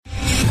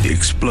The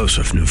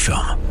explosive new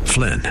film,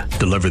 Flynn,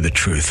 deliver the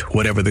truth,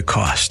 whatever the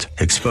cost,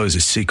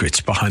 exposes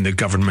secrets behind the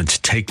government's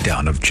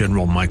takedown of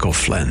General Michael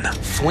Flynn.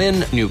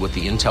 Flynn knew what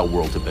the intel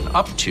world had been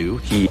up to.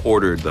 He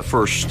ordered the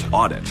first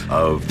audit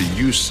of the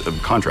use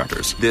of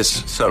contractors.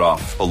 This set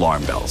off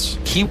alarm bells.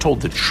 He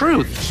told the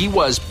truth. He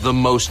was the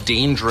most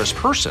dangerous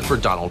person for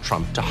Donald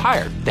Trump to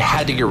hire. They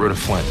had to get rid of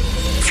Flynn.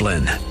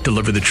 Flynn,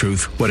 deliver the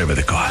truth, whatever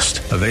the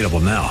cost. Available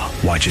now.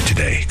 Watch it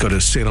today. Go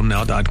to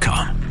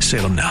salemnow.com.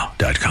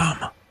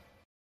 salemnow.com.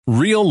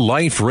 Real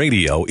Life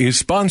Radio is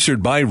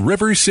sponsored by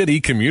River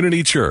City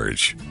Community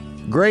Church.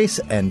 Grace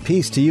and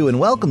peace to you, and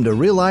welcome to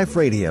Real Life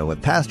Radio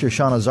with Pastor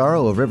Sean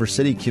Azzaro of River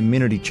City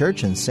Community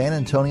Church in San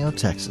Antonio,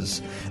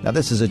 Texas. Now,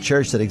 this is a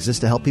church that exists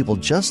to help people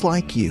just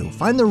like you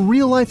find the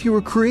real life you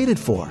were created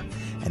for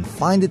and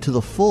find it to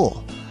the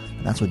full.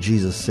 And that's what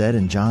Jesus said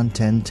in John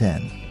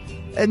 10:10.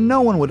 And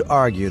no one would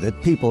argue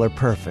that people are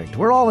perfect.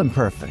 We're all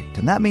imperfect,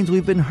 and that means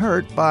we've been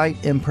hurt by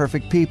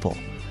imperfect people.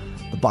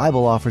 The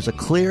Bible offers a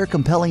clear,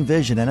 compelling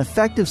vision and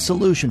effective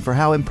solution for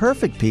how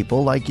imperfect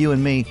people like you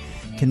and me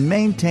can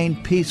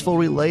maintain peaceful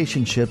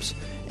relationships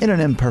in an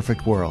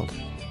imperfect world.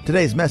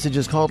 Today's message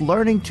is called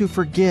Learning to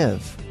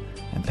Forgive,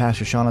 and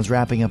Pastor Sean is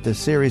wrapping up this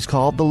series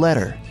called The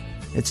Letter.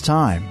 It's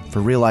time for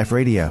Real Life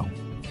Radio.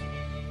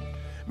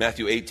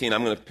 Matthew 18,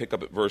 I'm going to pick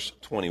up at verse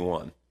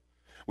 21.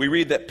 We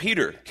read that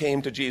Peter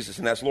came to Jesus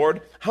and asked,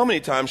 Lord, how many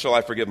times shall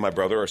I forgive my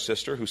brother or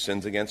sister who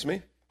sins against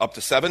me? Up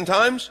to 7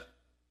 times?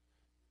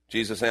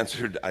 Jesus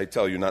answered, I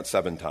tell you, not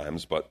 7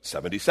 times, but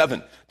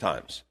 77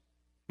 times.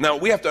 Now,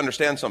 we have to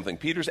understand something.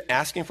 Peter's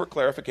asking for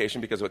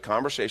clarification because of a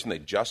conversation they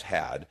just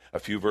had a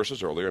few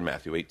verses earlier in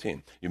Matthew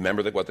 18. You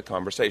remember what the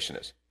conversation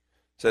is.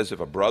 It says,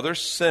 if a brother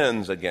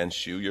sins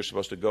against you, you're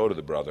supposed to go to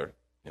the brother.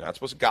 You're not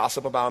supposed to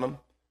gossip about them.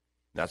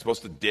 You're not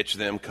supposed to ditch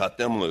them, cut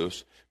them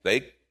loose.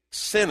 They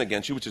sin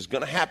against you, which is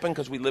going to happen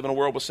because we live in a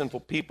world with sinful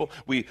people.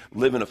 We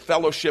live in a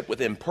fellowship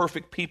with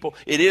imperfect people.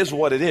 It is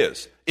what it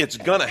is. It's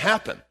going to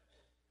happen.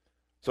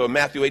 So in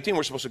Matthew 18,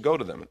 we're supposed to go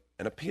to them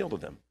and appeal to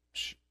them,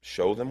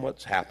 show them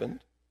what's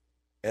happened,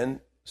 and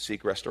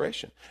seek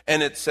restoration.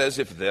 And it says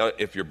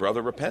if your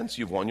brother repents,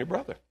 you've won your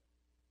brother.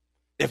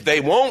 If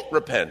they won't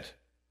repent,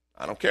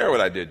 I don't care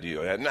what I did to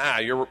you. Nah,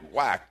 you're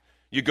whacked.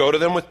 You go to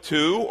them with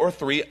 2 or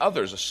 3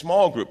 others, a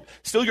small group.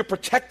 Still, you're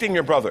protecting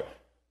your brother,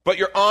 but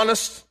you're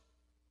honestly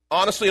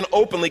and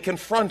openly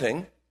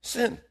confronting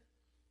sin.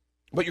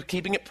 But you're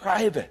keeping it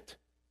private.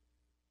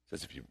 It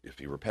says if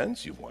he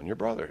repents, you've won your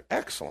brother.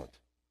 Excellent.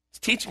 It's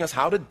teaching us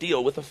how to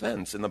deal with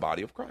offense in the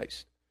body of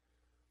Christ.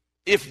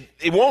 If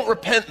they won't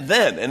repent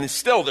then, and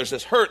still there's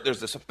this hurt, there's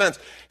this offense,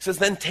 he says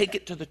then take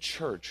it to the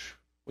church,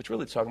 which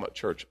really is talking about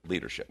church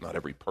leadership, not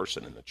every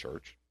person in the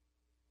church.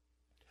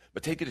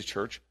 But take it to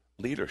church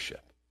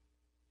leadership.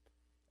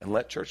 And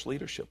let church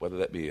leadership, whether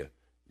that be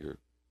your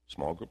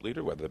small group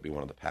leader, whether that be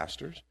one of the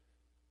pastors,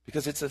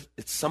 because it's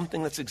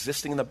something that's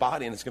existing in the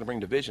body and it's going to bring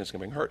division, it's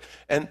going to bring hurt.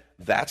 And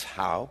that's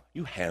how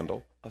you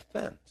handle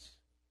offense.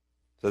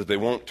 So that they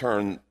won't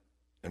turn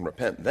and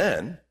repent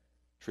then,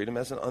 treat them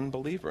as an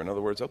unbeliever. In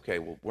other words, okay,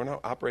 well, we're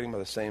not operating by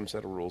the same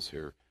set of rules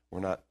here. We're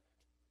not,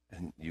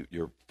 and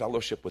your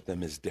fellowship with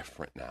them is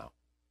different now.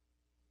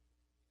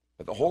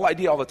 But the whole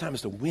idea all the time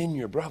is to win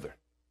your brother,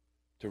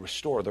 to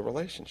restore the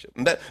relationship.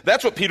 And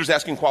that's what Peter's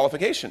asking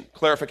clarification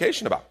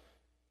about.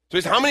 So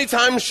he's, how many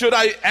times should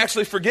I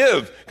actually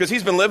forgive? Because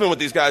he's been living with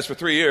these guys for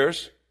 3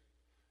 years.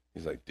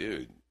 He's like,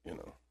 dude,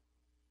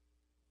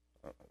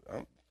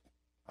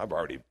 I've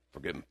already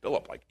forgiven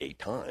Philip like 8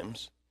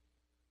 times.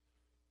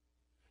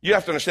 You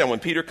have to understand, when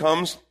Peter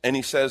comes and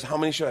he says, how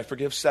many should I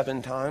forgive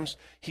 7 times?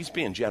 He's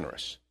being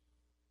generous.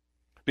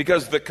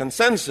 Because the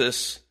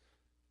consensus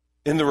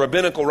in the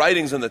rabbinical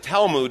writings in the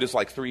Talmud is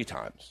like 3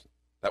 times.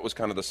 That was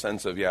kind of the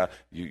sense of,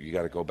 you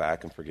got to go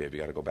back and forgive.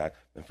 You got to go back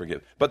and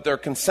forgive. But their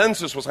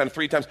consensus was kind of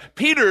 3 times.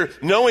 Peter,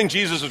 knowing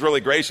Jesus is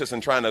really gracious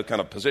and trying to kind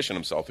of position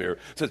himself here,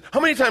 says, how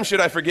many times should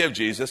I forgive,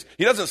 Jesus?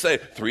 He doesn't say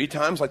 3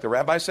 times like the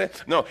rabbis say.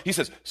 No, he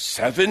says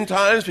 7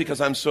 times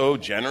because I'm so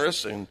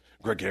generous and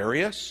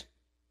gregarious.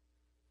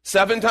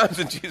 7 times,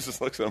 and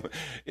Jesus looks at him.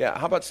 Yeah,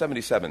 how about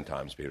 77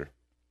 times, Peter?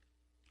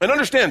 And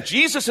understand,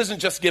 Jesus isn't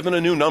just given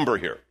a new number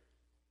here.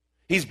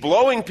 He's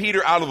blowing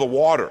Peter out of the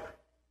water.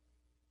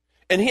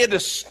 And he had to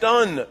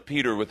stun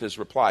Peter with his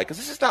reply, because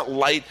this is not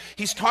light.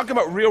 He's talking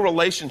about real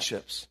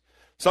relationships.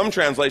 Some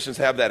translations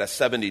have that as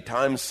 70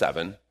 times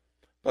 7,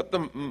 but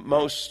the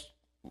most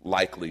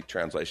likely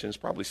translation is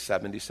probably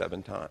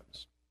 77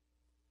 times.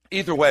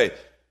 Either way,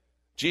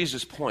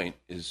 Jesus' point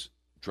is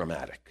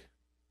dramatic.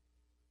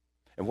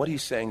 And what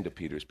he's saying to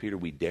Peter is, Peter,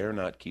 we dare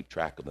not keep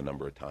track of the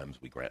number of times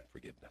we grant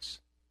forgiveness.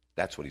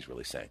 That's what he's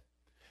really saying.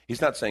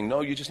 He's not saying,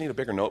 no, you just need a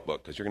bigger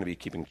notebook because you're going to be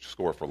keeping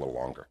score for a little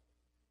longer.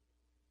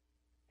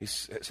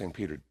 He's saying,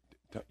 Peter,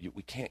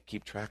 we can't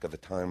keep track of the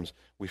times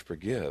we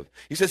forgive.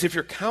 He says, if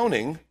you're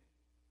counting,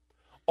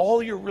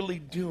 all you're really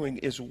doing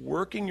is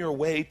working your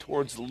way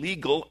towards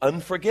legal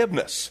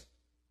unforgiveness.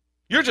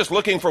 You're just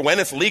looking for when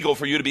it's legal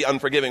for you to be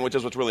unforgiving, which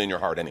is what's really in your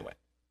heart anyway.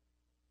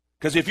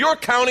 Because if you're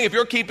counting, if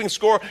you're keeping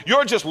score,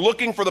 you're just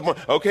looking for the point.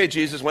 Okay,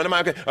 Jesus, when am I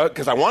okay?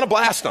 Because I want to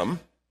blast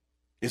them.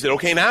 Is it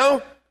okay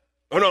now?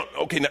 Oh, no,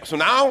 okay, now. So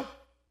now?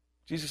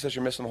 Jesus says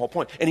you're missing the whole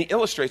point. And he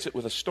illustrates it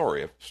with a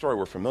story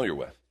we're familiar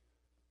with.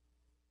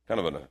 Kind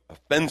of an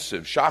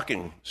offensive,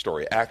 shocking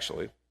story,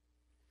 actually.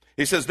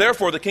 He says,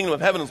 therefore, the kingdom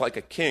of heaven is like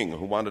a king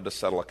who wanted to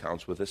settle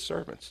accounts with his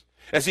servants.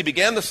 As he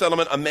began the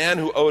settlement, a man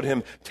who owed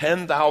him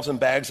 10,000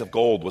 bags of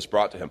gold was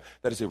brought to him.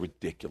 That is a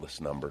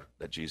ridiculous number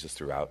that Jesus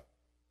threw out.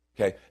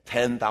 Okay,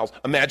 10,000.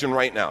 Imagine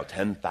right now,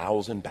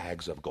 10,000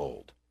 bags of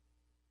gold.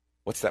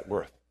 What's that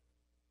worth?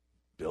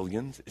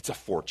 Billions? It's a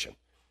fortune.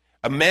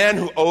 A man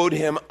who owed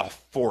him a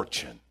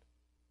fortune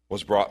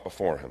was brought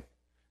before him.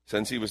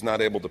 Since he was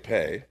not able to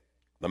pay,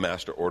 the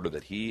master ordered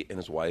that he and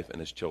his wife and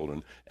his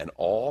children and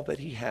all that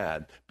he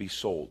had be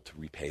sold to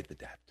repay the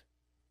debt.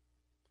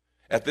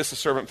 At this, the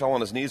servant fell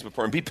on his knees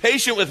before him. Be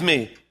patient with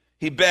me,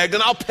 he begged,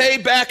 and I'll pay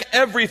back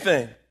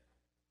everything.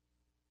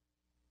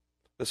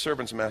 The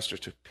servant's master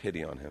took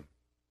pity on him.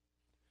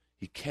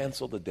 He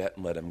canceled the debt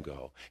and let him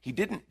go. He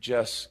didn't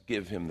just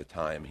give him the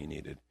time he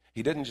needed.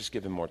 He didn't just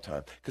give him more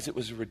time because it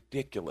was a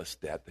ridiculous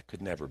debt that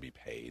could never be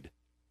paid.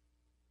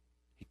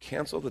 He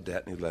canceled the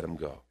debt and he let him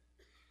go.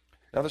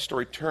 Now the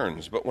story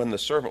turns, but when the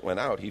servant went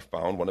out, he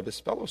found one of his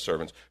fellow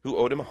servants who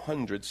owed him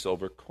 100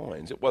 silver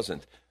coins. It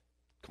wasn't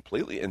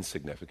completely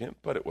insignificant,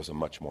 but it was a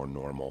much more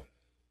normal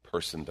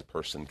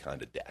person-to-person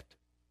kind of debt.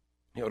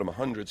 He owed him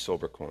 100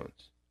 silver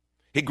coins.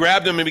 He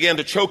grabbed him and began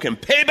to choke him.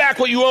 Pay back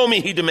what you owe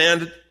me, he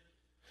demanded.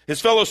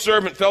 His fellow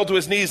servant fell to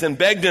his knees and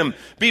begged him,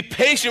 be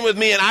patient with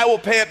me and I will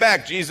pay it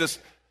back. Jesus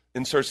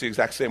inserts the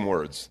exact same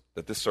words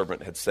that this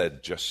servant had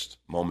said just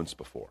moments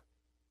before.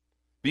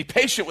 Be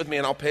patient with me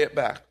and I'll pay it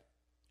back.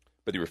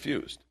 But he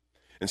refused.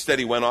 Instead,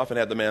 he went off and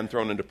had the man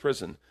thrown into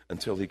prison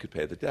until he could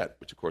pay the debt,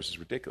 which of course is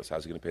ridiculous.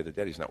 How's he going to pay the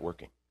debt? He's not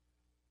working.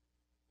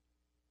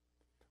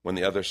 When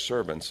the other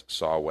servants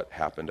saw what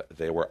happened,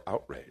 they were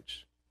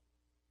outraged.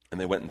 And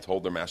they went and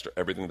told their master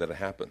everything that had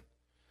happened.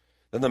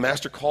 Then the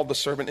master called the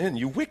servant in.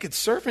 You wicked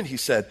servant, he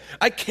said.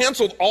 I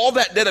canceled all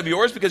that debt of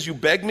yours because you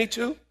begged me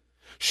to.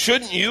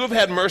 Shouldn't you have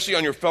had mercy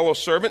on your fellow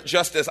servant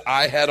just as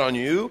I had on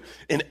you?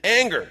 In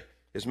anger,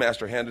 his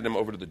master handed him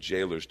over to the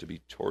jailers to be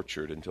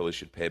tortured until he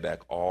should pay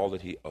back all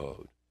that he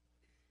owed.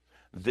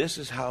 This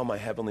is how my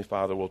heavenly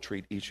Father will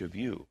treat each of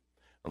you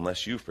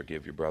unless you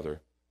forgive your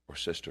brother or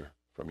sister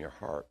from your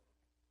heart.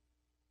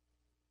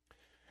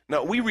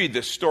 Now, we read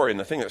this story, and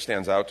the thing that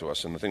stands out to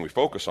us and the thing we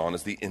focus on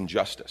is the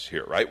injustice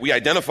here, right? We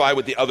identify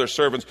with the other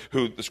servants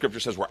who the scripture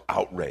says were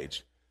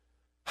outraged.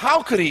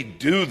 How could he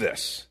do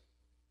this?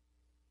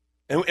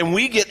 And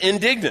we get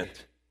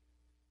indignant.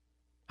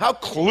 How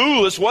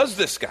clueless was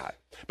this guy?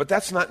 But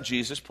that's not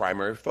Jesus'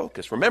 primary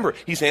focus. Remember,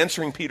 he's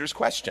answering Peter's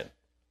question.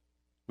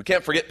 We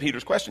can't forget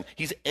Peter's question.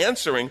 He's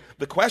answering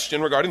the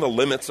question regarding the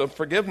limits of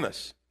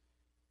forgiveness.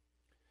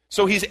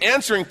 So he's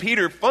answering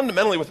Peter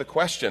fundamentally with a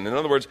question. In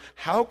other words,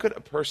 how could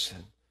a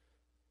person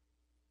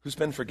who's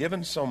been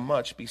forgiven so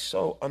much be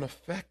so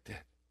unaffected?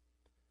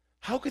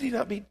 How could he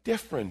not be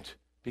different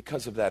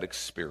because of that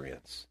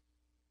experience?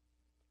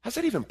 How's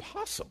that even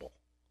possible?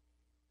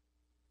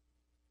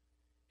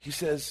 He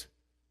says,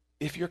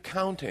 if you're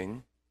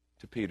counting,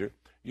 to Peter,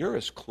 you're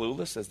as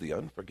clueless as the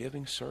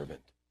unforgiving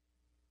servant.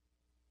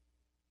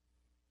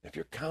 If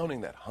you're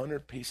counting that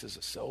 100 pieces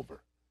of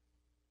silver,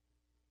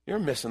 you're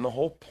missing the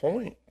whole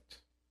point.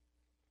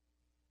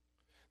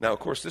 Now, of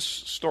course, this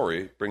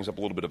story brings up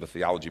a little bit of a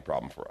theology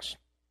problem for us.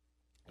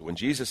 When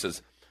Jesus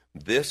says,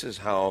 this is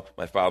how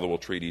my Father will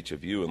treat each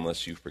of you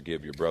unless you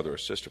forgive your brother or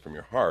sister from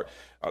your heart,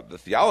 the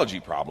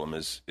theology problem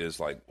is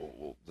like,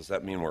 well, does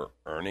that mean we're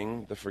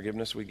earning the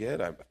forgiveness we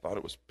get? I thought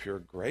it was pure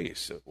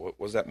grace. What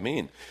does that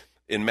mean?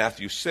 In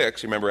Matthew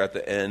 6, remember at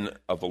the end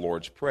of the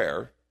Lord's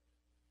Prayer,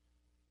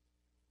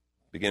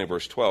 beginning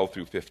verse 12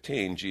 through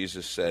 15,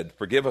 Jesus said,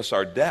 forgive us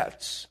our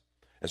debts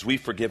as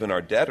we've forgiven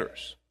our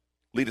debtors.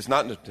 Lead us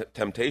not into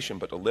temptation,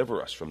 but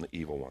deliver us from the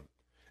evil one.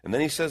 And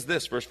then he says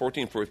this, verse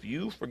 14, for if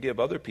you forgive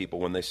other people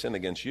when they sin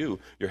against you,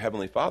 your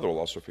heavenly Father will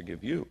also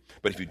forgive you.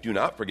 But if you do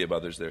not forgive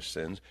others their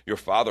sins, your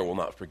Father will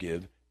not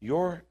forgive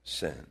your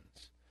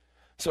sins.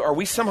 So are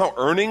we somehow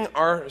earning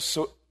our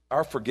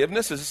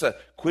forgiveness? Is this a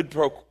quid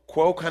pro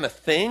quo kind of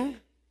thing?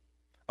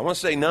 I want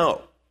to say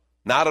no,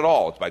 not at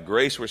all. It's by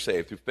grace we're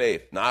saved through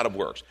faith, not of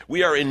works.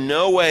 We are in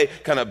no way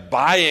kind of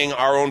buying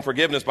our own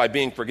forgiveness by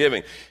being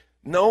forgiving.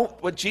 No,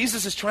 what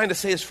Jesus is trying to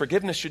say is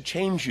forgiveness should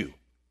change you.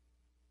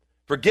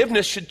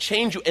 Forgiveness should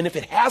change you, and if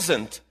it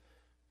hasn't,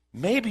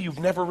 maybe you've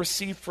never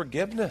received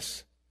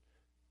forgiveness.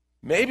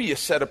 Maybe you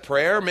said a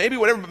prayer, maybe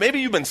whatever, maybe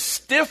you've been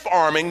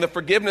stiff-arming the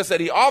forgiveness that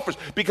he offers,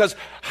 because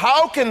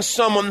how can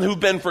someone who's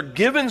been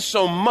forgiven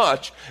so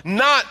much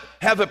not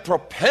have a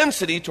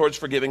propensity towards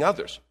forgiving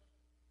others?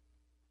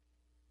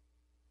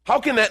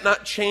 How can that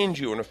not change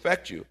you and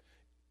affect you?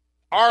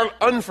 Our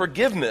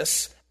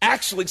unforgiveness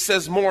actually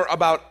says more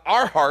about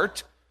our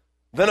heart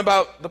than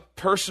about the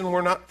person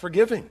we're not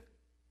forgiving.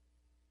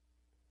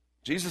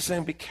 Jesus is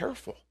saying, be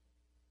careful.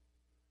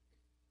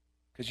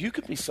 Because you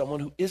could be someone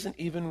who isn't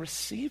even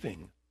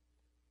receiving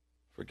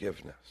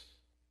forgiveness.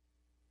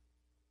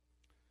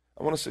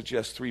 I want to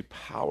suggest 3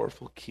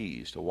 powerful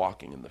keys to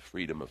walking in the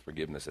freedom of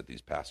forgiveness that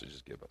these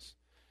passages give us.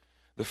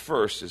 The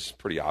first is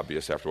pretty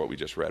obvious after what we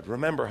just read.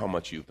 Remember how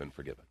much you've been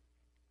forgiven.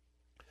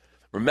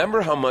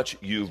 Remember how much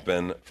you've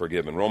been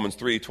forgiven. Romans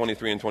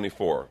 3:23 and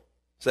 24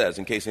 says,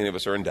 in case any of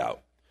us are in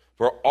doubt,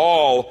 for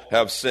all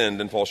have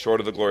sinned and fall short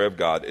of the glory of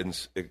God,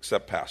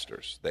 except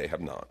pastors. They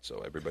have not,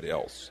 so everybody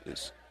else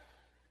is.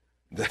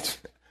 That's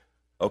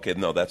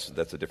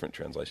a different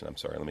translation. I'm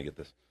sorry, let me get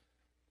this.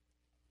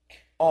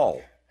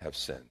 All have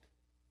sinned.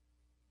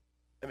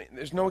 I mean,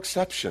 there's no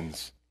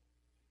exceptions.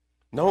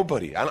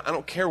 Nobody. I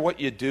don't care what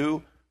you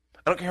do.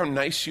 I don't care how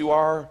nice you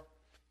are.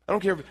 I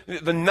don't care.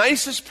 The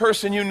nicest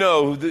person you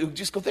know, who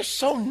just go, they're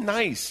so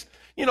nice.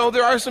 You know,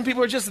 there are some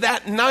people who are just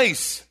that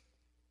nice.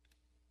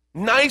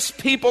 Nice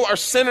people are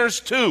sinners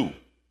too.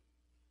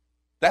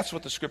 That's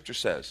what the Scripture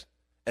says.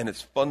 And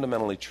it's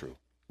fundamentally true.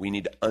 We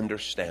need to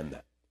understand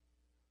that.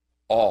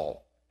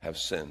 All have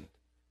sinned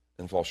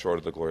and fall short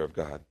of the glory of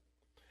God.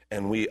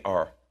 And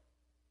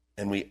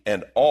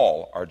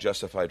all are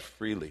justified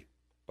freely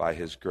by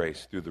his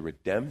grace through the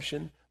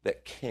redemption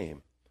that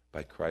came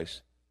by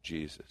Christ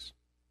Jesus.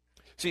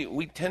 See,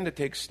 we tend to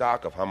take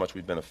stock of how much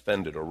we've been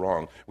offended or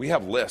wrong. We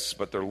have lists,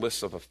 but they're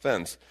lists of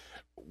offense.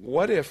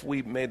 What if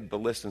we made the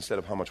list instead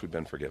of how much we've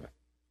been forgiven?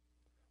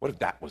 What if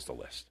that was the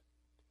list?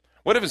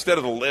 What if instead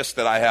of the list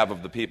that I have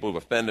of the people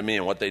who've offended me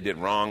and what they did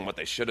wrong, what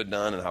they should have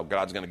done, and how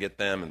God's going to get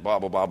them, and blah,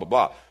 blah, blah, blah,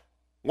 blah.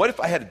 What if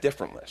I had a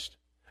different list?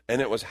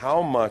 And it was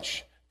how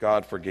much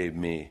God forgave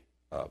me.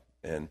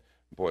 And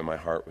boy, my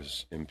heart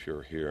was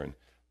impure here. And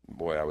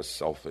boy, I was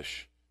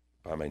selfish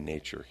by my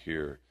nature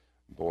here.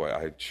 Boy,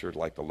 I'd sure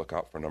like to look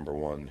out for number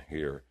one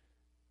here.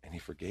 And he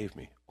forgave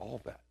me all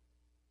of that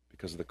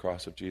because of the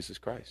cross of Jesus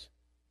Christ.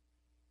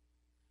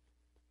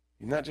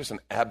 He's not just an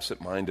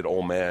absent-minded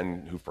old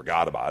man who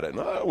forgot about it. And,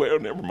 oh, well,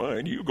 never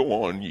mind. You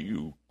go on,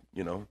 you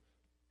know.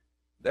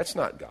 That's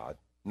not God.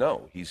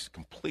 No, he's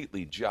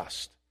completely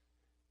just.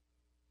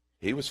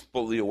 He was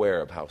fully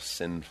aware of how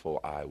sinful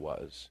I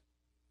was.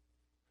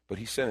 But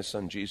he sent his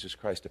son, Jesus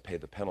Christ, to pay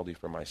the penalty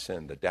for my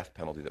sin, the death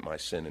penalty that my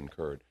sin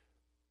incurred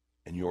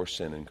and your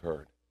sin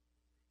incurred.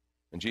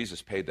 And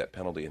Jesus paid that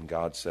penalty, and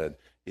God said,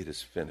 it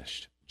is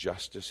finished.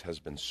 Justice has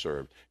been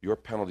served. Your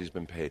penalty has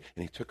been paid.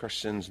 And he took our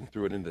sins and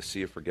threw it into the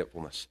sea of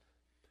forgetfulness.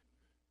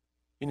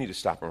 You need to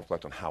stop and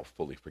reflect on how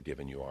fully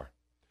forgiven you are.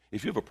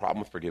 If you have a problem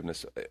with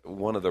forgiveness,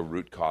 one of the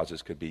root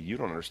causes could be you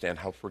don't understand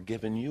how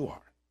forgiven you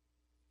are.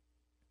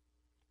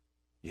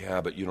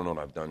 Yeah, but you don't know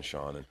what I've done,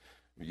 Sean. And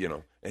you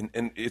know, and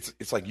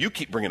it's like you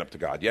keep bringing up to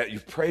God. Yeah,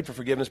 you've prayed for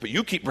forgiveness, but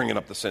you keep bringing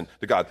up the sin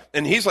to God.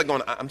 And he's like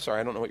going, I'm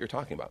sorry, I don't know what you're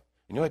talking about.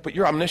 And you're like, but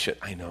you're omniscient.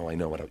 I know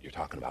what you're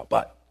talking about.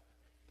 But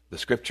the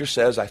Scripture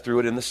says I threw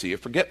it in the sea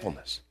of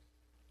forgetfulness.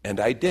 And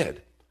I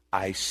did.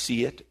 I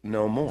see it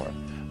no more.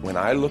 When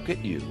I look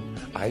at you,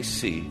 I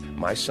see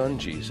my son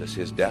Jesus,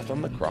 his death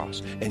on the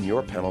cross, and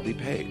your penalty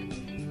paid.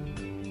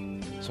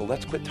 So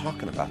let's quit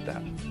talking about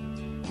that.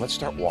 Let's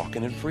start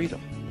walking in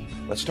freedom.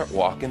 Let's start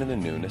walking in the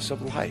newness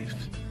of life.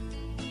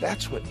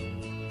 That's what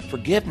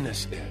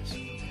forgiveness is.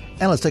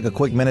 And let's take a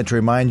quick minute to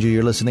remind you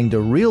you're listening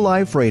to Real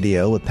Life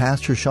Radio with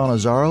Pastor Sean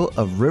Azzaro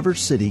of River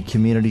City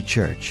Community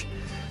Church.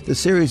 This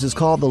series is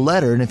called The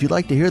Letter, and if you'd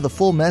like to hear the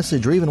full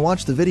message or even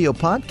watch the video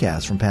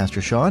podcast from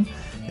Pastor Sean,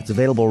 it's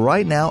available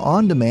right now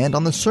on demand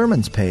on the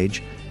sermons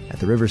page at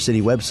the River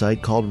City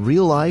website called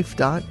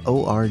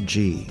reallife.org.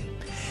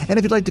 And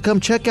if you'd like to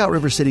come check out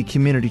River City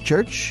Community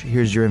Church,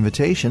 here's your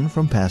invitation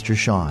from Pastor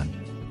Sean.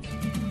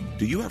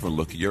 Do you ever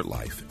look at your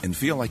life and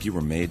feel like you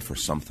were made for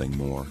something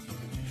more?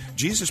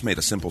 Jesus made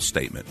a simple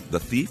statement. The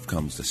thief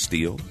comes to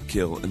steal,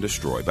 kill, and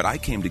destroy, but I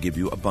came to give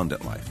you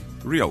abundant life,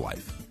 real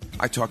life.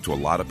 I talk to a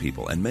lot of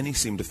people, and many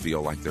seem to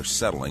feel like they're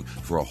settling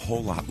for a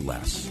whole lot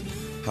less.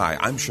 Hi,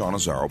 I'm Sean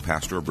Azzaro,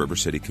 pastor of River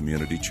City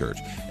Community Church,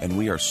 and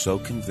we are so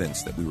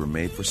convinced that we were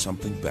made for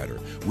something better.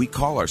 We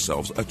call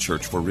ourselves a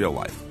church for real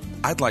life.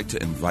 I'd like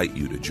to invite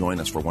you to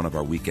join us for one of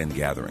our weekend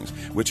gatherings,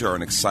 which are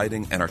an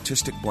exciting and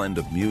artistic blend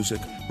of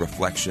music,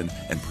 reflection,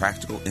 and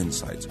practical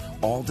insights,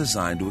 all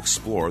designed to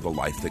explore the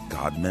life that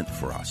God meant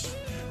for us.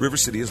 River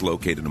City is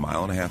located 1.5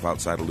 miles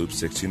outside of Loop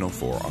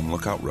 1604 on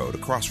Lookout Road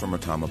across from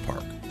Retama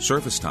Park.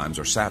 Service times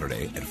are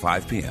Saturday at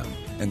 5 p.m.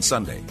 and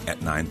Sunday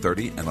at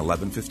 9:30 and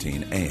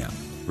 11:15 a.m.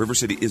 River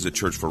City is a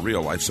church for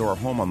real life, so our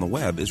home on the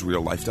web is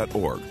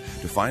reallife.org.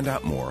 To find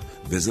out more,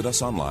 visit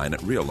us online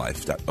at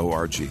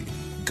reallife.org.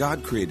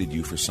 God created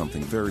you for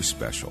something very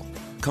special.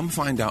 Come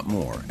find out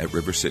more at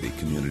River City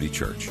Community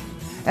Church.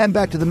 And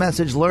back to the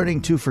message,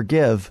 Learning to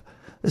Forgive.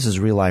 This is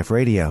Real Life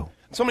Radio.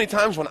 So many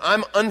times when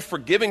I'm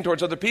unforgiving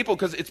towards other people,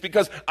 it's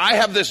because I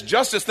have this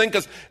justice thing,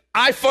 because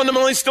I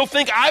fundamentally still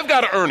think I've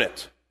got to earn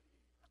it.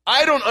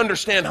 I don't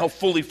understand how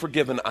fully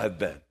forgiven I've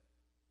been.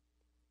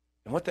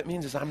 And what that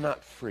means is I'm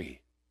not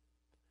free.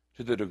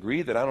 To the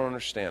degree that I don't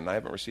understand, I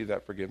haven't received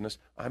that forgiveness,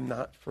 I'm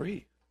not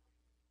free.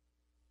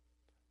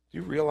 Do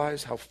you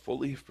realize how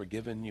fully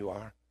forgiven you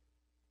are?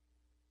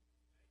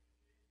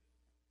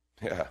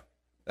 Yeah,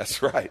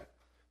 that's right.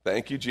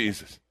 Thank you,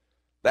 Jesus.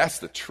 That's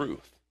the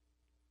truth.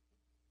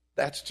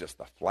 That's just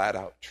the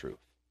flat-out truth.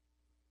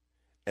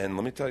 And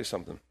let me tell you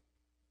something.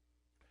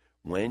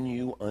 When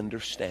you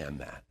understand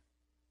that,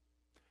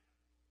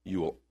 you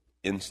will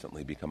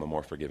instantly become a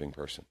more forgiving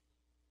person.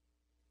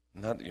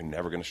 Not that you're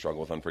never going to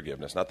struggle with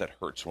unforgiveness. Not that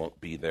hurts won't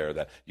be there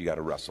that you got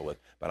to wrestle with.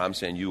 But I'm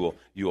saying you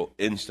will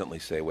instantly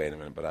say, wait a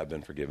minute, but I've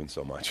been forgiven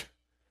so much.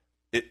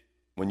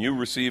 When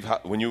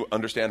you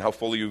understand how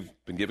fully you've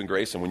been given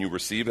grace, and when you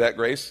receive that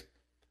grace,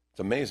 it's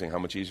amazing how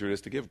much easier it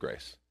is to give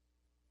grace.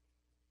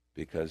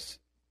 Because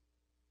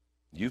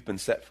you've been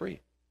set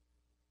free.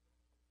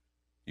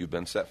 You've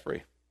been set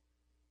free.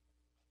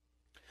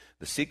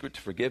 The secret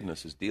to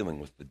forgiveness is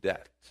dealing with the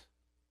debt.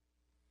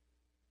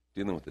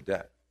 Dealing with the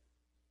debt.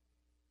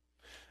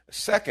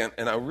 Second,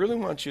 and I really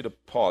want you to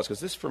pause, because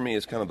this for me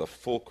is kind of the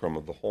fulcrum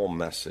of the whole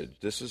message.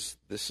 This is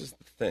the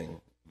thing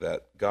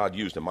that God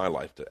used in my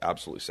life to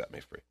absolutely set me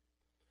free.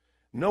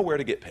 Know where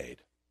to get paid.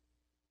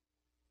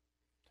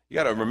 You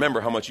got to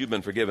remember how much you've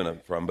been forgiven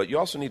from, but you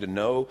also need to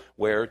know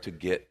where to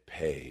get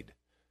paid.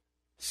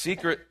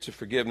 Secret to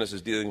forgiveness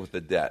is dealing with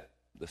the debt.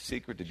 The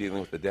secret to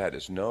dealing with the debt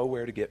is know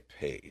where to get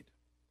paid.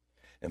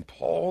 And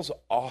Paul's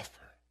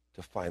offer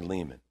to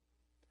Philemon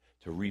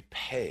to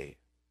repay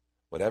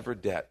whatever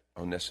debt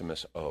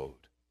Onesimus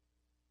owed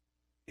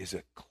is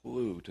a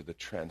clue to the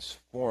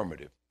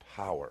transformative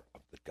power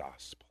of the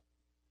gospel.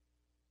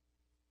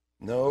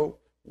 Know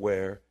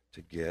where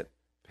to get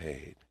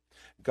paid.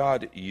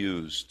 God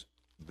used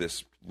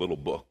this little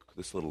book,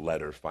 this little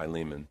letter,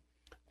 Philemon,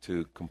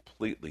 to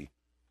completely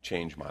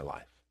change my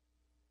life.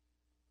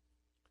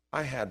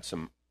 I had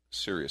some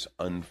serious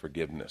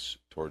unforgiveness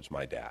towards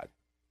my dad.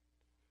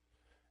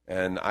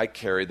 And I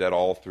carried that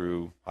all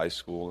through high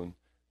school and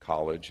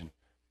college, and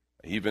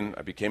even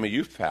I became a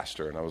youth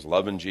pastor, and I was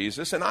loving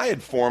Jesus, and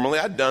I'd formally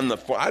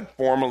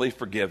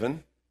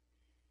forgiven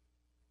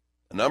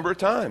a number of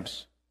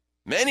times,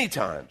 many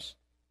times.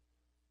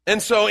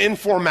 And so in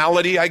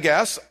formality, I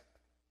guess,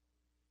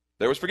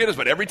 there was forgiveness,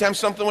 but every time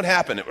something would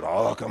happen, it would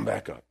all come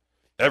back up.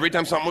 Every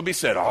time something would be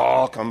said,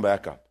 all come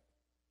back up.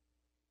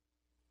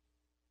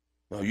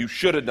 No, you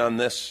should have done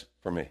this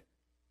for me.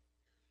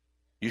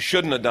 You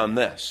shouldn't have done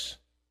this.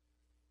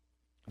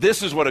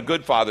 This is what a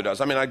good father does.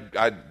 I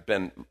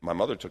mean, my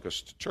mother took us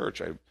to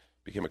church. I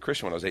became a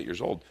Christian when I was 8 years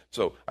old.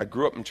 So I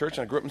grew up in church,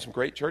 and I grew up in some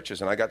great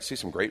churches, and I got to see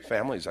some great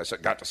families. I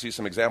got to see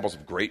some examples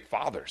of great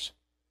fathers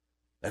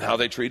and how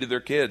they treated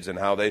their kids and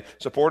how they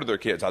supported their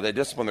kids, how they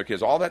disciplined their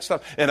kids, all that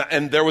stuff.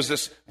 And there was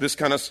this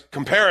kind of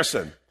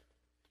comparison.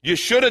 You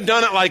should have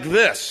done it like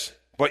this,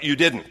 but you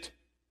didn't.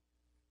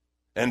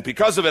 And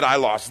because of it, I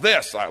lost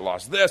this, I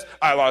lost this,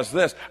 I lost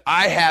this.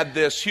 I had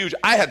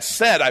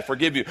said, I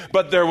forgive you,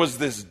 but there was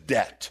this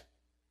debt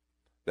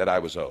that I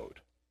was owed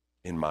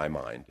in my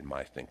mind, in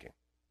my thinking.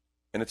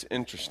 And it's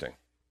interesting.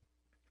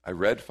 I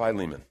read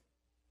Philemon,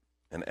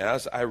 and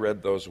as I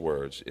read those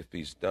words, if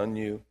he's done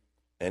you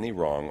any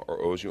wrong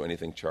or owes you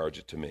anything, charge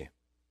it to me.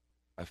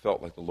 I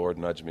felt like the Lord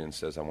nudged me and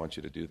says, I want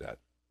you to do that.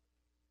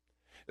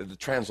 The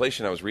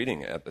translation I was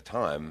reading at the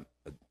time,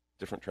 a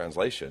different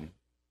translation,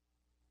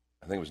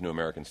 I think it was New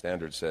American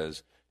Standard,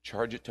 says,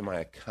 charge it to my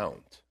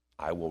account,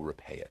 I will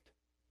repay it.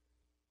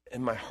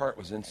 And my heart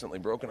was instantly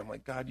broken. I'm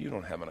like, God, you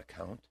don't have an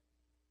account.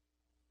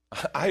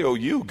 I owe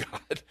you,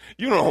 God.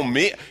 You don't owe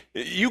me.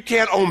 You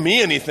can't owe me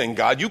anything,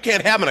 God. You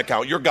can't have an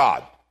account. You're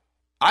God.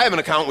 I have an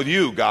account with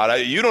you, God.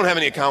 You don't have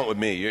any account with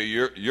me.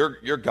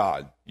 You're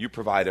God. You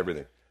provide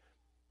everything.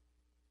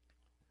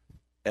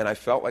 And I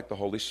felt like the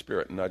Holy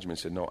Spirit nudged me and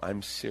said, no,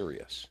 I'm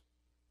serious.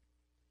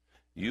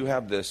 You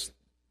have this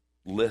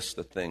list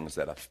of things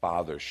that a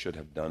father should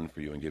have done for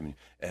you and given you.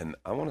 And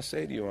I want to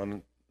say to you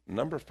on a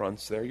number of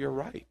fronts there, you're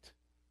right.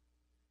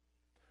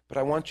 But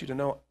I want you to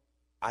know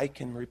I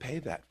can repay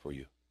that for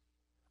you.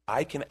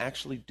 I can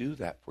actually do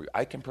that for you.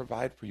 I can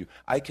provide for you.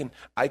 I can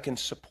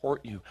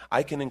support you.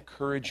 I can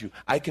encourage you.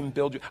 I can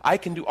build you. I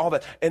can do all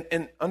that.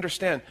 And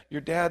understand,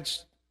 your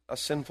dad's a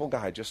sinful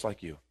guy just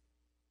like you.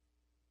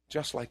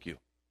 Just like you.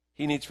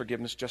 He needs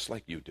forgiveness just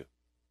like you do.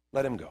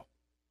 Let him go.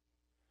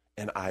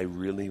 And I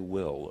really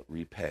will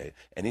repay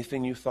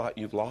anything you thought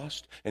you've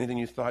lost, anything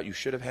you thought you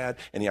should have had,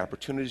 any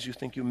opportunities you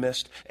think you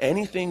missed,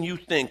 anything you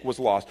think was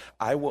lost.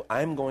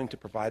 I'm going to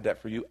provide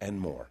that for you and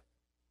more.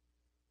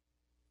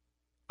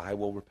 I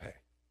will repay.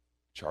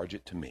 Charge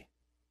it to me.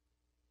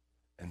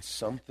 And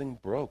something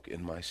broke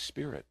in my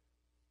spirit.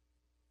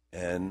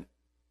 And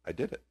I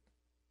did it.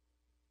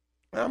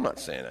 Now, I'm not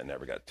saying I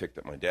never got ticked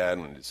at my dad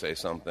when he'd say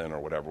something or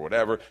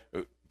whatever,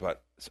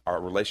 but our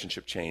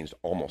relationship changed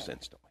almost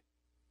instantly.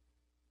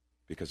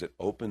 Because it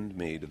opened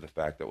me to the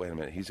fact that, wait a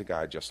minute, he's a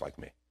guy just like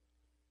me.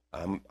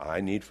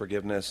 I need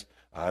forgiveness.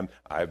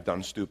 I've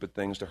done stupid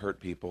things to hurt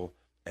people,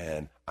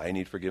 and I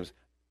need forgiveness.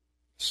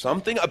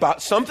 Something about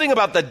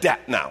the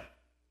debt now.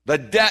 The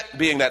debt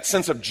being that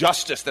sense of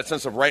justice, that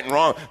sense of right and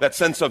wrong, that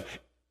sense of,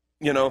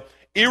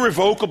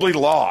 irrevocably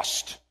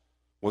lost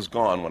was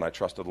gone when I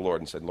trusted the Lord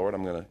and said, Lord,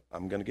 I'm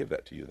gonna give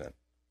that to you then.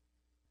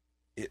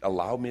 It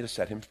allowed me to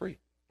set him free.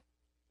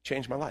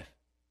 Changed my life.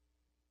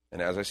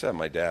 And as I said,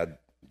 my dad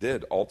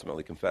did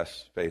ultimately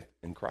confess faith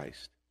in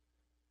Christ.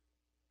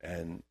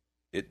 And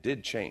it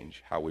did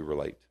change how we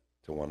relate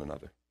to one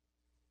another.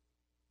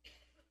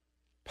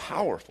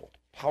 Powerful,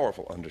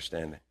 powerful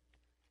understanding.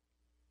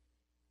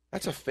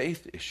 That's a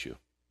faith issue.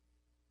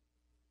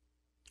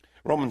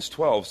 Romans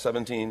 12,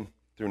 17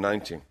 through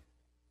 19.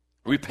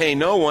 Repay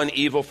no one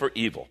evil for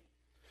evil,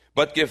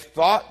 but give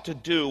thought to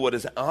do what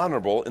is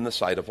honorable in the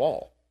sight of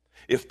all.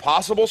 If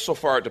possible, so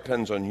far as it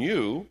depends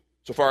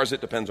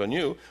on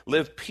you,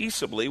 live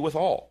peaceably with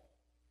all.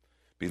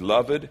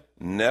 Beloved,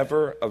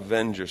 never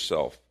avenge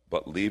yourself,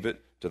 but leave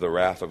it to the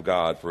wrath of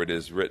God, for it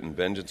is written,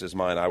 vengeance is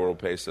mine, I will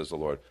repay, says the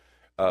Lord.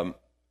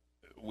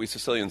 We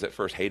Sicilians at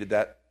first hated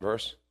that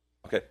verse,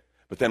 okay?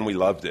 But then we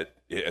loved it.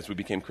 As we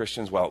became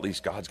Christians, well, at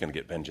least God's going to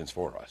get vengeance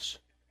for us.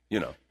 You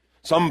know,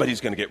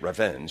 somebody's going to get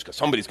revenge, because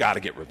somebody's got to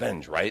get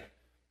revenge, right?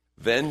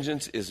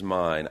 Vengeance is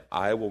mine,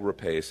 I will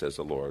repay, says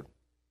the Lord.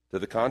 To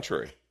the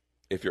contrary,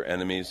 if your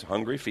enemy is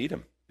hungry, feed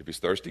him. If he's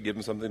thirsty, give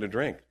him something to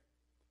drink.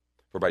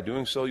 For by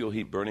doing so, you'll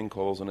heap burning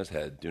coals on his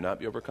head. Do not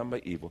be overcome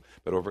by evil,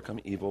 but overcome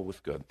evil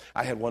with good.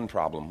 I had one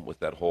problem with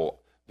that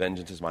whole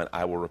vengeance is mine,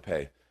 I will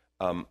repay.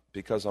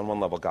 Because on one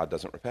level, God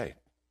doesn't repay.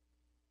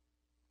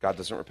 God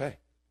doesn't repay.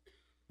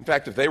 In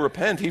fact, if they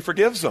repent, he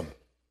forgives them.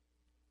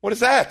 What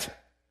is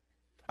that?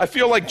 I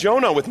feel like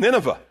Jonah with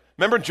Nineveh.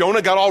 Remember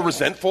Jonah got all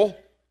resentful?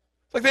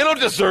 It's like they don't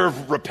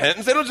deserve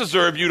repentance. They don't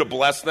deserve you to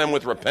bless them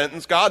with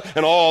repentance, God,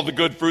 and all the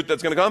good fruit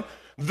that's going to come.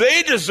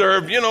 They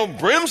deserve,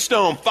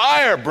 brimstone,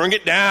 fire, bring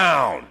it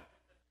down.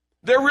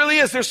 There really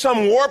is. There's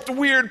some warped,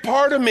 weird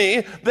part of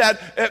me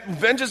that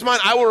vengeance mine,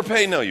 I will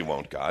repay. No, you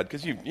won't, God,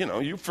 because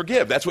you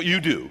forgive. That's what you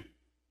do.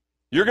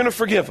 You're going to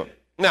forgive them.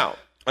 Now,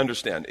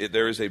 understand,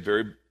 there is a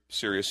very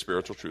serious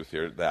spiritual truth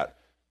here that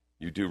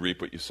you do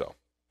reap what you sow.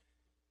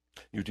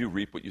 You do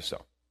reap what you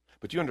sow.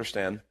 But you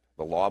understand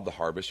the law of the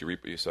harvest, you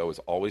reap what you sow, is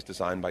always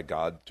designed by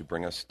God to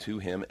bring us to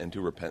him and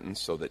to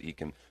repentance so that he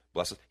can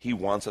bless us. He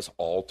wants us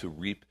all to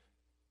reap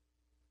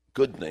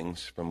good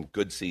things from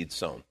good seed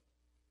sown.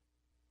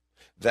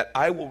 That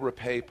I will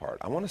repay part,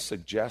 I want to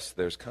suggest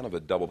there's kind of a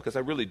double, because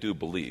I really do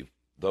believe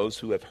those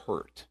who have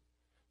hurt,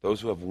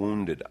 those who have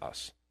wounded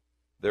us,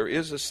 there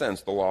is a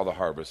sense, the law of the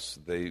harvest,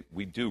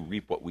 we do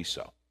reap what we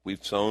sow.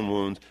 We've sown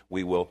wounds,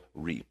 we will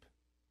reap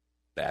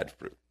bad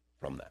fruit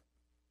from that.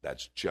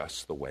 That's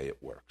just the way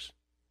it works.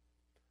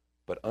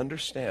 But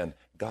understand,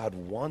 God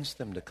wants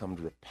them to come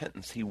to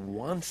repentance. He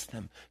wants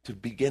them to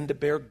begin to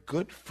bear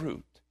good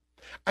fruit.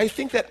 I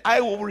think that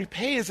I will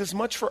repay is as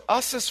much for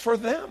us as for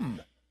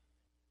them.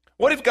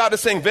 What if God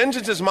is saying,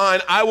 vengeance is mine,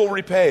 I will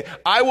repay.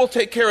 I will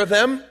take care of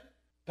them,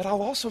 but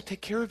I'll also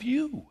take care of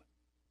you.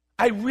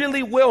 I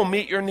really will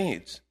meet your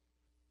needs.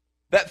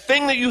 That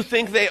thing that you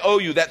think they owe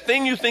you, that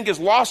thing you think is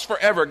lost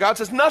forever, God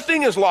says,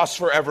 nothing is lost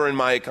forever in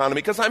my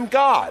economy because I'm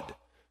God.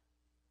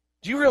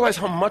 Do you realize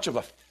how much of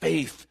a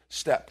faith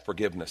step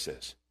forgiveness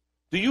is?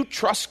 Do you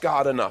trust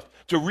God enough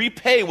to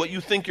repay what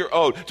you think you're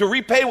owed, to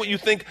repay what you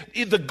think,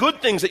 the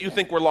good things that you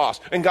think were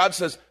lost? And God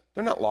says,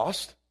 they're not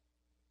lost.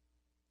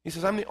 He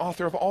says, I'm the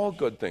author of all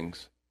good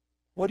things.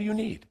 What do you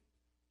need?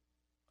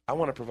 I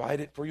want to provide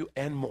it for you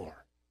and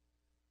more.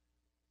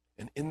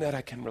 And in that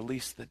I can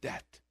release the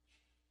debt.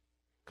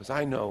 Because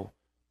I know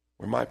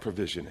where my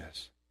provision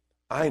is.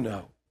 I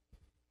know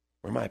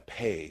where my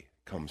pay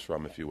comes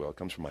from, if you will. It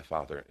comes from my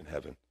Father in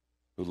heaven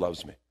who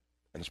loves me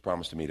and has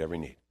promised to meet every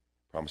need,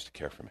 promised to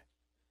care for me.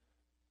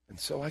 And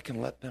so I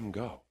can let them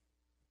go.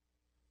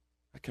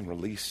 I can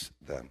release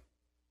them.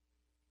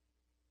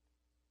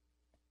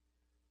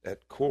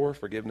 At core,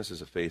 forgiveness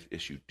is a faith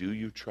issue. Do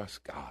you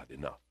trust God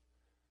enough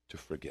to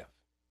forgive?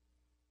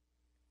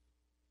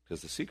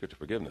 Because the secret to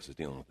forgiveness is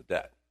dealing with the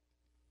debt.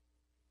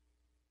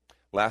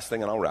 Last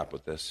thing, and I'll wrap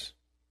with this,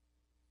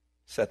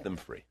 set them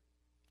free.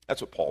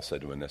 That's what Paul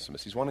said to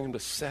Onesimus. He's wanting him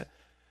to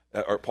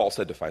Paul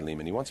said to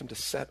Philemon, he wants him to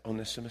set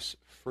Onesimus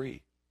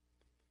free.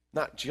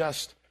 Not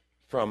just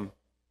from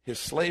his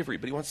slavery,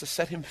 but he wants to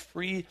set him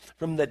free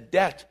from the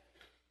debt.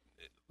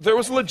 There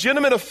was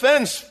legitimate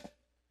offense.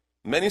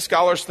 Many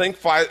scholars think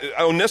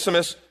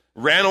Onesimus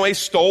ran away,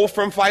 stole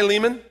from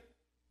Philemon,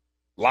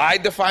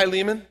 lied to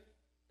Philemon,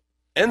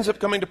 ends up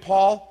coming to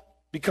Paul,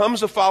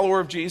 becomes a follower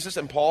of Jesus,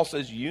 and Paul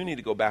says, you need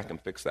to go back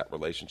and fix that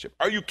relationship.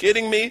 Are you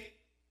kidding me?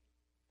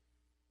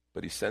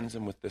 But he sends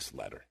him with this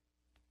letter.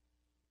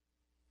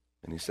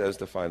 And he says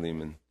to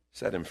Philemon,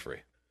 set him free.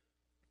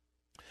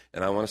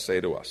 And I want to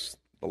say to us,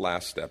 the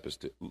last step is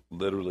to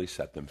literally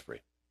set them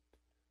free.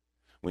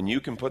 When you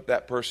can put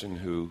that person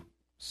who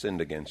sinned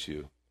against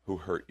you, who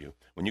hurt you,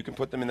 when you can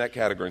put them in that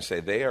category and say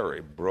they are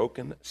a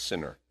broken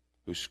sinner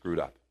who screwed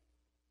up.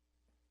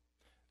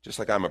 Just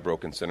like I'm a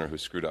broken sinner who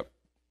screwed up.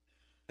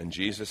 And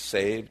Jesus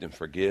saved and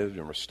forgave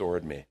and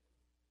restored me.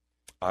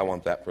 I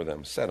want that for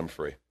them. Set them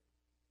free.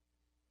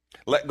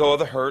 Let go of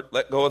the hurt.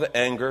 Let go of the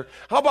anger.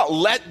 How about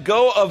let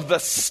go of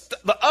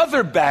the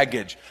other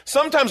baggage?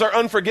 Sometimes our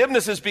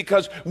unforgiveness is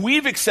because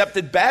we've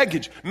accepted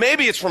baggage.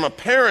 Maybe it's from a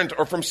parent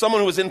or from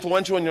someone who was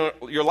influential in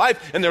your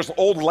life, and there's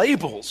old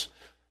labels.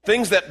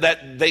 Things that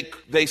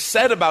they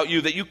said about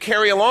you that you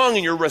carry along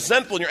and you're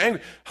resentful and you're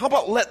angry. How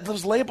about let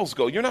those labels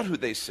go? You're not who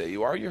they say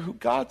you are. You're who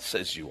God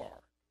says you are.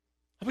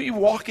 How about you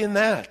walk in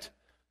that?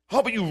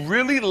 How about you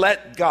really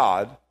let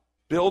God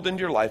Build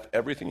into your life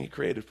everything he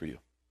created for you.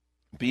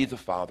 Be the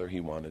father he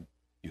wanted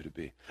you to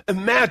be.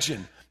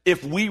 Imagine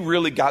if we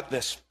really got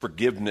this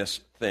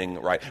forgiveness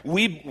thing right.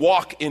 We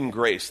walk in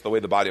grace the way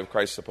the body of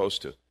Christ is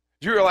supposed to.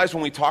 Do you realize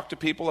when we talk to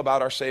people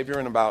about our Savior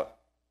and about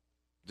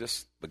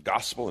just the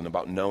gospel and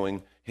about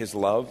knowing his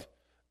love,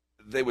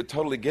 they would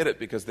totally get it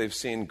because they've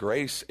seen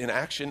grace in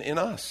action in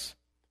us.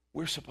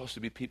 We're supposed to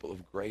be people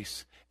of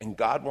grace, and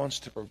God wants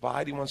to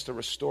provide. He wants to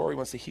restore. He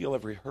wants to heal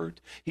every hurt.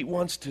 He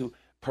wants to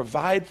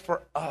provide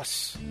for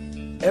us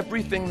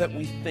everything that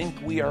we think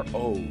we are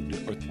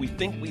owed or we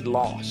think we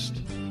lost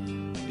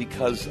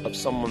because of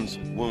someone's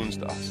wounds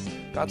to us.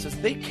 God says,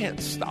 they can't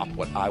stop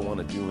what I want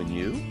to do in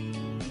you.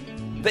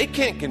 They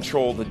can't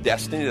control the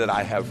destiny that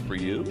I have for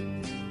you.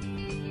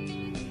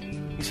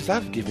 He says,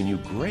 I've given you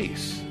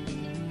grace.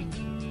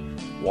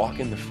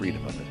 Walk in the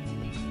freedom of it.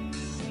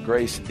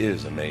 Grace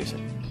is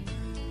amazing.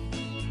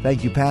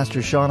 Thank you,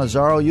 Pastor Sean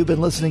Azzaro. You've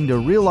been listening to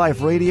Real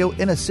Life Radio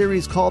in a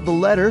series called The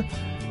Letter.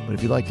 But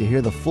if you'd like to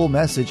hear the full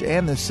message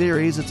and the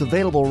series, it's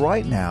available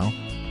right now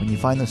when you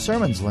find the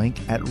sermons link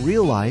at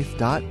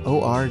reallife.org.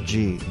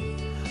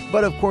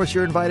 But of course,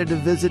 you're invited to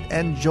visit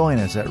and join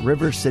us at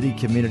River City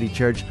Community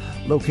Church,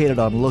 located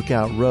on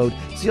Lookout Road.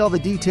 See all the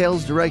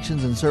details,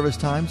 directions, and service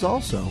times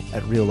also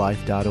at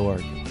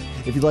reallife.org.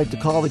 If you'd like to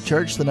call the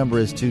church, the number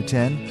is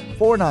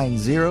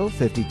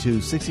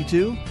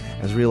 210-490-5262,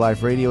 as Real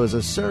Life Radio is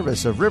a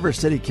service of River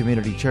City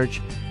Community Church.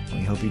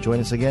 We hope you join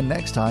us again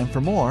next time for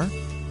more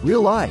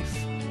Real Life.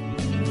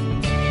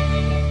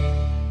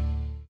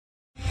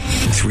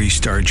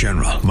 3-star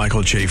General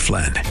Michael J.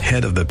 Flynn,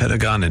 head of the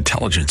Pentagon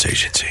Intelligence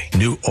Agency,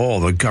 knew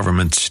all the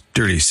government's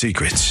dirty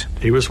secrets.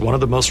 He was one of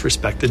the most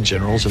respected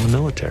generals in the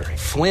military.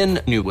 Flynn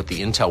knew what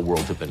the intel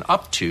world had been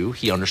up to.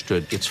 He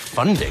understood its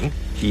funding.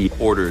 He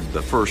ordered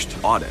the first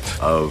audit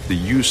of the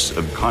use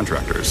of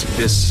contractors.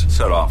 This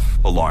set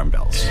off alarm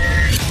bells.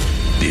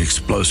 The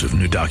explosive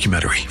new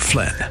documentary,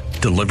 Flynn,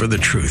 Deliver the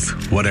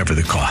Truth, Whatever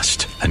the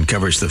Cost,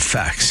 uncovers the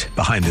facts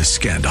behind this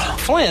scandal.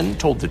 Flynn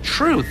told the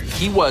truth.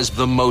 He was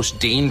the most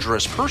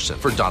dangerous person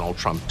for Donald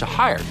Trump to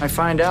hire. I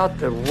find out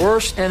the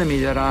worst enemy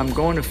that I'm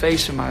going to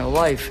face in my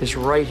life is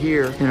right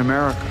here in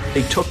America.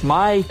 They took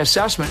my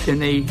assessment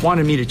and they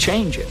wanted me to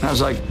change it. And I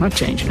was like, I'm not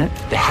changing it.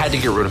 They had to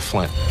get rid of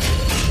Flynn.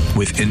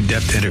 With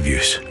in-depth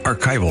interviews,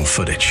 archival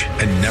footage,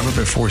 and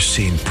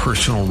never-before-seen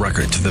personal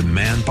records of the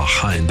man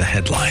behind the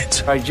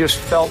headlines. I just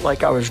felt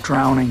like I was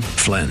drowning.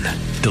 Flynn,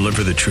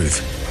 Deliver the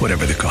Truth,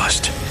 Whatever the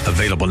Cost.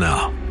 Available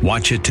now.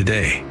 Watch it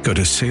today. Go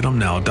to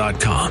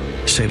salemnow.com.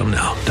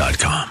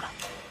 salemnow.com.